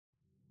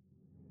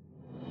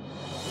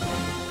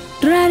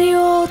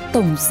Radio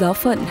Tổng Giáo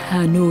phận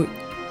Hà Nội.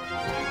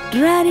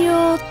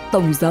 Radio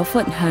Tổng Giáo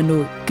phận Hà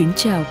Nội kính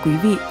chào quý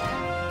vị.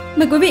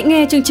 Mời quý vị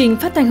nghe chương trình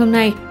phát thanh hôm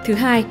nay, thứ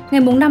hai,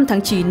 ngày 5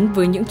 tháng 9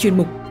 với những chuyên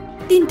mục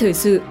tin thời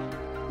sự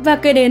và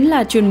kế đến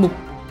là chuyên mục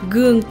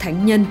Gương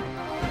Thánh Nhân.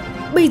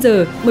 Bây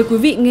giờ mời quý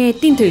vị nghe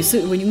tin thời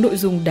sự với những nội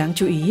dung đáng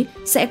chú ý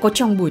sẽ có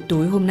trong buổi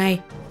tối hôm nay.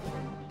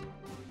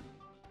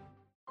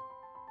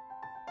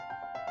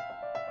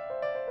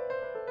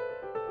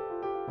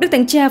 Đức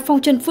Thánh Cha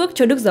phong chân phước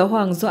cho Đức Giáo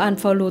hoàng Gioan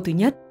Phaolô thứ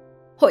nhất,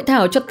 hội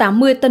thảo cho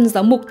 80 tân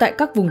giáo mục tại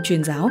các vùng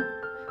truyền giáo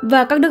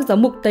và các đức giáo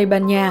mục Tây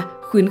Ban Nha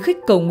khuyến khích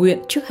cầu nguyện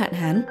trước hạn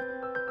hán.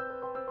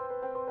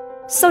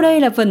 Sau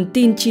đây là phần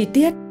tin chi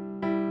tiết.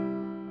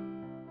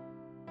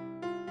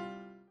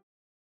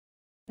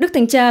 Đức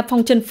Thánh Cha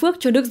phong chân phước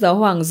cho Đức Giáo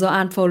hoàng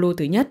Gioan Phaolô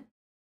thứ nhất.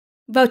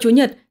 Vào Chủ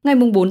nhật, ngày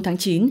 4 tháng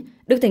 9,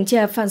 Đức Thánh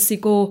Cha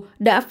Francisco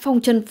đã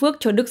phong chân phước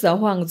cho Đức Giáo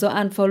hoàng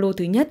Gioan Phaolô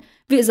thứ nhất,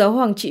 vị giáo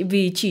hoàng trị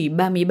vì chỉ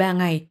 33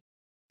 ngày.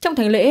 Trong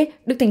thánh lễ,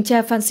 Đức Thánh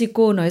Cha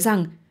Francisco nói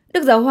rằng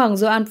Đức Giáo hoàng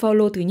Gioan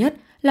Phaolô thứ nhất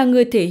là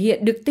người thể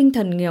hiện được tinh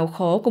thần nghèo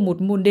khó của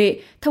một môn đệ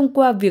thông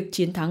qua việc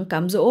chiến thắng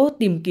cám dỗ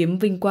tìm kiếm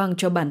vinh quang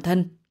cho bản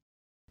thân.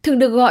 Thường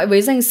được gọi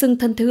với danh xưng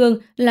thân thương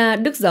là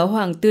Đức Giáo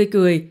hoàng tươi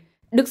cười,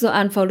 Đức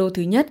Gioan Phaolô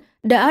thứ nhất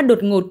đã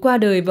đột ngột qua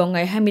đời vào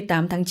ngày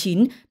 28 tháng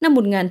 9 năm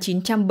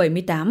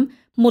 1978,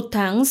 một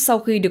tháng sau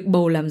khi được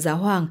bầu làm giáo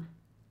hoàng.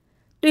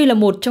 Tuy là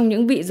một trong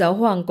những vị giáo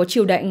hoàng có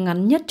triều đại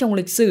ngắn nhất trong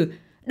lịch sử,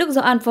 Đức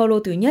Gioan Phaolô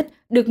thứ nhất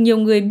được nhiều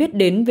người biết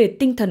đến về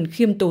tinh thần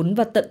khiêm tốn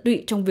và tận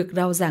tụy trong việc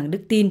rao giảng đức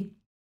tin.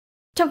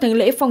 Trong thánh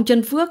lễ phong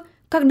chân phước,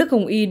 các đức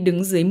hồng y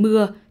đứng dưới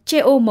mưa, che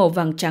ô màu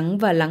vàng trắng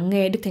và lắng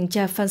nghe Đức Thánh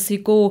Cha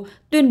Francisco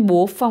tuyên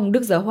bố phong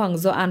Đức Giáo hoàng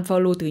Gioan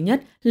Phaolô thứ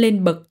nhất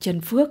lên bậc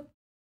chân phước.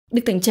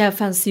 Đức Thánh Cha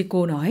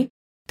Francisco nói,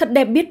 thật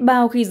đẹp biết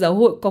bao khi giáo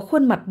hội có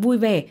khuôn mặt vui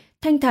vẻ,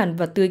 thanh thản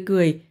và tươi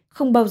cười,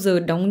 không bao giờ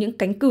đóng những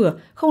cánh cửa,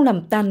 không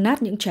làm tan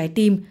nát những trái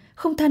tim,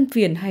 không than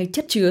phiền hay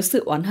chất chứa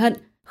sự oán hận,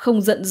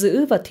 không giận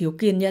dữ và thiếu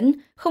kiên nhẫn,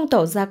 không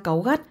tỏ ra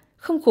cáu gắt,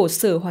 không khổ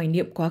sở hoài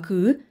niệm quá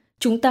khứ.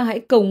 Chúng ta hãy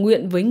cầu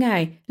nguyện với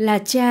Ngài là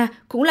Cha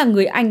cũng là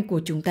người anh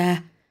của chúng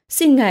ta.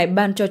 Xin Ngài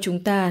ban cho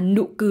chúng ta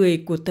nụ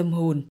cười của tâm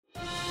hồn.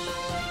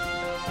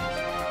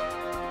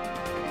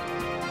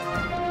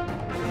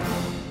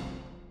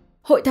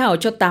 Hội thảo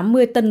cho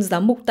 80 tân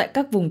giám mục tại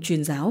các vùng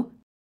truyền giáo.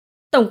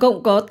 Tổng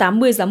cộng có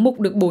 80 giám mục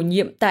được bổ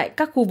nhiệm tại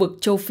các khu vực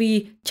châu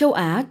Phi, châu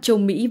Á, châu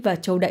Mỹ và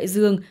châu Đại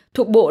Dương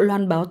thuộc Bộ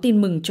Loan báo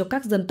tin mừng cho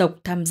các dân tộc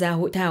tham gia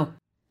hội thảo.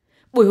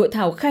 Buổi hội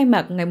thảo khai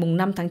mạc ngày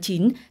 5 tháng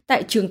 9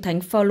 tại trường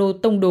Thánh Phaolô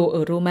Tông Đồ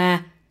ở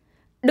Roma.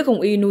 Đức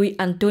Hồng y Luis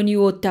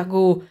Antonio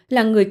Tagle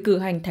là người cử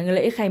hành thánh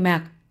lễ khai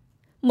mạc.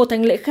 Một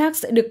thánh lễ khác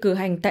sẽ được cử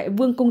hành tại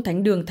Vương cung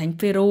Thánh đường Thánh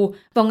Phêrô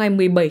vào ngày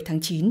 17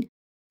 tháng 9.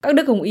 Các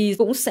đức hồng y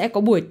cũng sẽ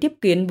có buổi tiếp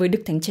kiến với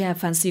Đức Thánh Cha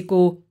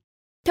Francisco.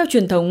 Theo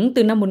truyền thống,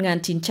 từ năm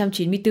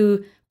 1994,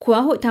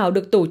 khóa hội thảo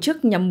được tổ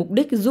chức nhằm mục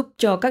đích giúp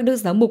cho các đức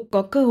giám mục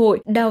có cơ hội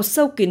đào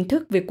sâu kiến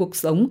thức về cuộc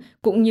sống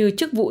cũng như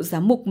chức vụ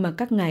giám mục mà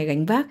các ngài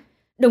gánh vác,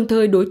 đồng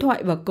thời đối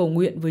thoại và cầu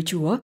nguyện với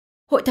Chúa.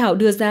 Hội thảo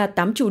đưa ra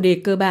 8 chủ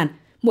đề cơ bản,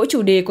 mỗi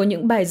chủ đề có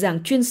những bài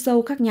giảng chuyên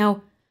sâu khác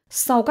nhau.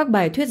 Sau các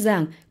bài thuyết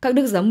giảng, các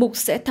đức giám mục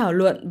sẽ thảo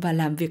luận và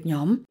làm việc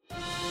nhóm.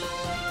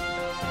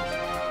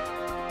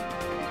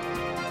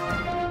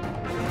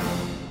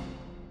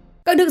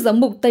 Các đức giám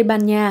mục Tây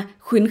Ban Nha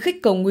khuyến khích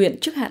cầu nguyện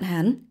trước hạn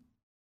hán.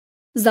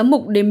 Giám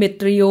mục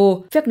Demetrio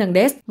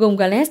Fernandez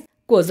González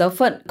của giáo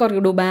phận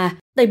Córdoba,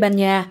 Tây Ban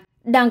Nha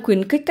đang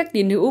khuyến khích các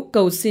tín hữu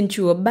cầu xin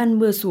Chúa ban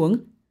mưa xuống.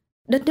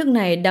 Đất nước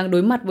này đang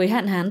đối mặt với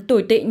hạn hán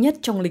tồi tệ nhất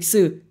trong lịch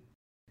sử.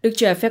 Đức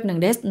cha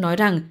Fernandez nói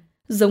rằng,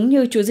 giống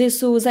như Chúa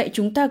Giêsu dạy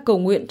chúng ta cầu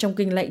nguyện trong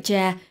kinh lạy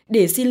Cha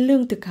để xin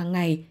lương thực hàng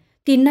ngày,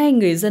 thì nay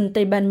người dân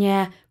Tây Ban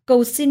Nha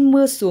cầu xin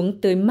mưa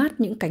xuống tưới mát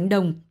những cánh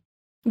đồng.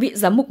 Vị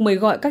giám mục mời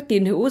gọi các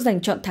tín hữu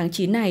dành trọn tháng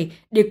 9 này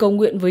để cầu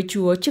nguyện với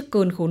Chúa trước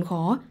cơn khốn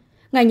khó.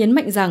 Ngài nhấn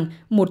mạnh rằng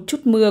một chút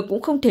mưa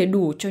cũng không thể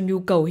đủ cho nhu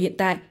cầu hiện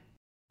tại.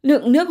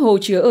 Lượng nước hồ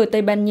chứa ở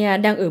Tây Ban Nha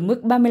đang ở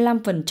mức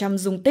 35%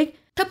 dung tích,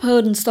 thấp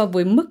hơn so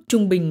với mức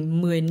trung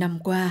bình 10 năm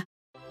qua.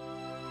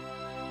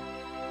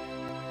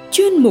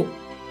 Chuyên mục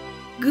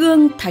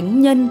Gương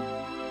Thánh Nhân.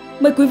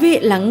 Mời quý vị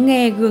lắng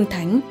nghe Gương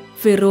Thánh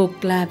Phêrô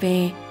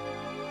Clave.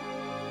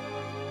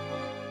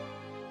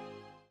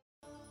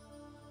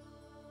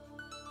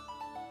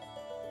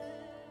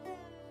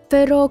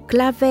 Phêrô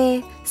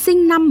Clave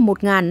sinh năm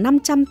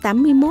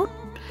 1581,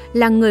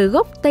 là người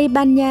gốc Tây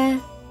Ban Nha.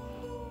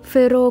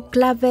 Phêrô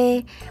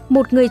Clave,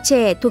 một người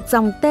trẻ thuộc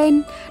dòng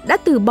tên, đã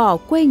từ bỏ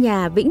quê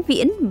nhà vĩnh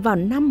viễn vào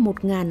năm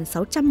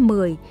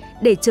 1610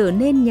 để trở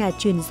nên nhà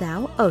truyền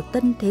giáo ở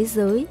Tân Thế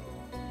Giới.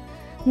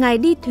 Ngài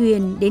đi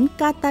thuyền đến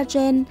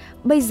Cartagena,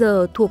 bây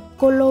giờ thuộc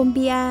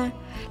Colombia,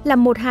 là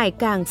một hải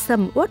cảng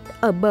sầm uất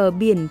ở bờ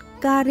biển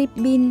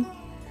Caribbean.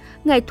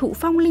 Ngài thụ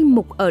phong linh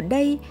mục ở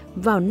đây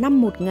vào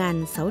năm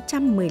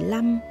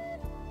 1615.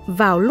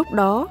 Vào lúc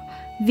đó,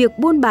 việc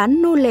buôn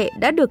bán nô lệ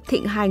đã được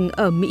thịnh hành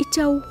ở Mỹ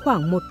Châu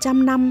khoảng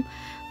 100 năm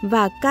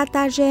và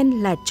Cartagena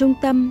là trung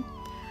tâm.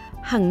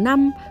 Hàng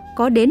năm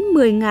có đến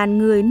 10.000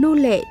 người nô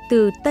lệ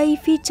từ Tây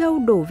Phi Châu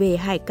đổ về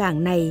hải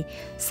cảng này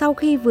sau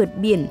khi vượt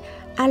biển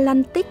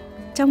Atlantic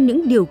trong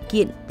những điều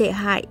kiện tệ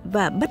hại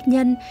và bất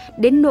nhân,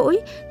 đến nỗi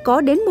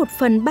có đến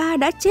 1/3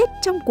 đã chết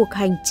trong cuộc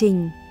hành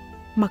trình.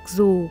 Mặc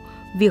dù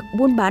việc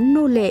buôn bán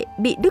nô lệ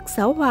bị Đức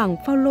Giáo hoàng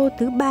Phaolô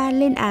thứ 3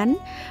 lên án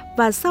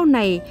và sau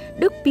này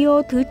Đức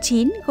Pio thứ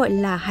 9 gọi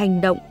là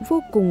hành động vô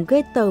cùng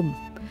ghê tởm,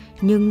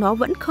 nhưng nó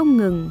vẫn không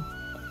ngừng.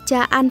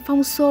 Cha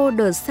Alfonso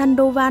de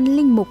Sandoval,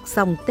 linh mục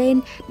dòng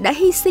tên, đã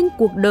hy sinh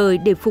cuộc đời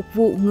để phục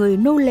vụ người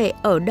nô lệ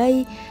ở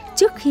đây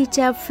trước khi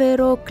cha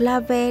Ferro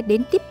Clave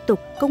đến tiếp tục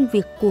công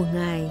việc của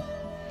ngài.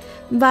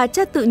 Và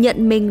cha tự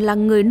nhận mình là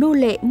người nô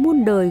lệ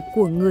muôn đời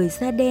của người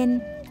da đen.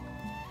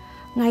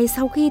 Ngay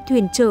sau khi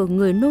thuyền chở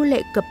người nô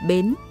lệ cập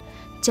bến,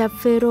 cha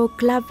Ferro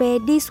Clave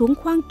đi xuống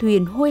khoang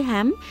thuyền hôi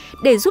hám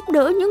để giúp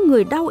đỡ những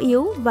người đau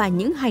yếu và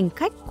những hành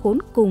khách khốn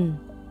cùng.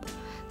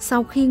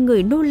 Sau khi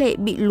người nô lệ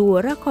bị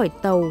lùa ra khỏi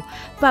tàu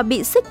và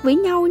bị xích với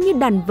nhau như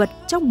đàn vật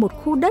trong một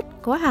khu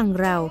đất có hàng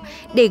rào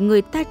để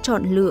người ta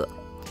chọn lựa,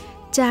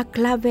 cha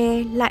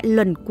Clave lại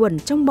luẩn quẩn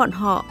trong bọn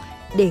họ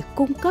để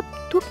cung cấp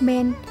thuốc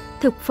men,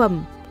 thực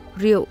phẩm,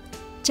 rượu,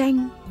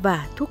 chanh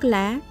và thuốc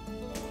lá.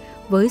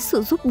 Với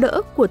sự giúp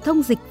đỡ của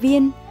thông dịch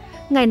viên,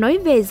 ngài nói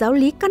về giáo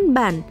lý căn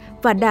bản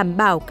và đảm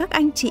bảo các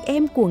anh chị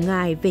em của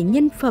ngài về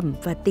nhân phẩm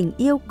và tình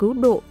yêu cứu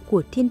độ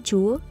của Thiên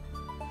Chúa.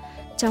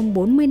 Trong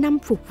 40 năm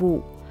phục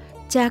vụ,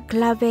 cha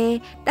Clave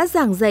đã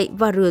giảng dạy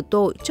và rửa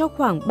tội cho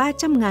khoảng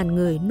 300.000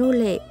 người nô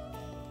lệ.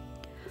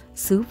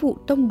 Sứ vụ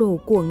tông đồ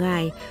của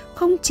ngài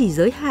không chỉ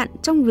giới hạn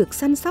trong việc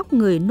săn sóc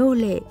người nô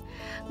lệ,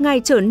 ngài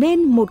trở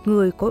nên một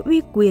người có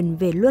uy quyền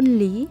về luân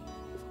lý.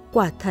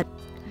 Quả thật,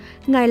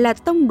 ngài là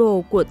tông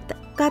đồ của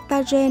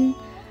Cartagena.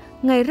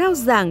 Ngài rao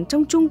giảng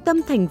trong trung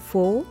tâm thành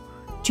phố,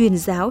 truyền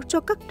giáo cho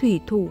các thủy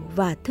thủ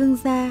và thương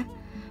gia.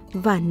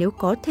 Và nếu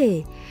có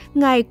thể,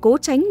 ngài cố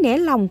tránh né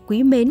lòng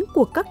quý mến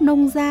của các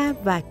nông gia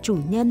và chủ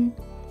nhân.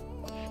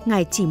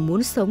 Ngài chỉ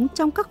muốn sống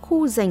trong các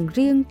khu dành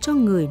riêng cho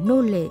người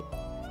nô lệ.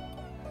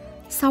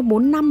 Sau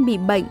 4 năm bị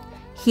bệnh,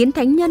 khiến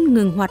thánh nhân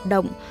ngừng hoạt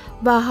động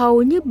và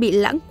hầu như bị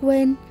lãng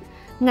quên,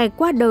 ngài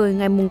qua đời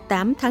ngày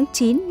 8 tháng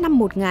 9 năm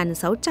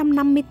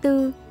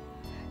 1654.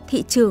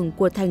 Thị trưởng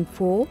của thành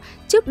phố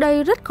trước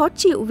đây rất khó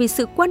chịu vì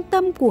sự quan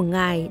tâm của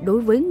ngài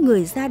đối với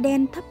người da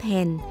đen thấp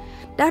hèn,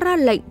 đã ra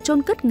lệnh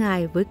chôn cất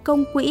ngài với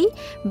công quỹ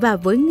và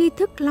với nghi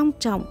thức long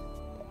trọng.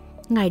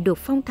 Ngài được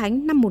phong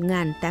thánh năm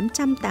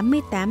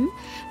 1888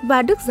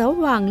 và Đức Giáo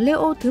hoàng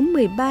Leo thứ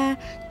 13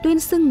 tuyên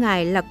xưng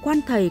ngài là quan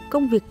thầy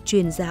công việc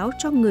truyền giáo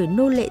cho người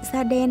nô lệ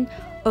da đen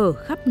ở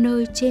khắp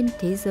nơi trên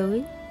thế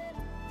giới.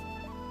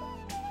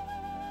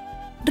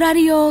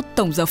 Radio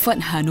Tổng giáo phận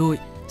Hà Nội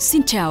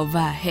xin chào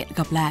và hẹn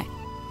gặp lại.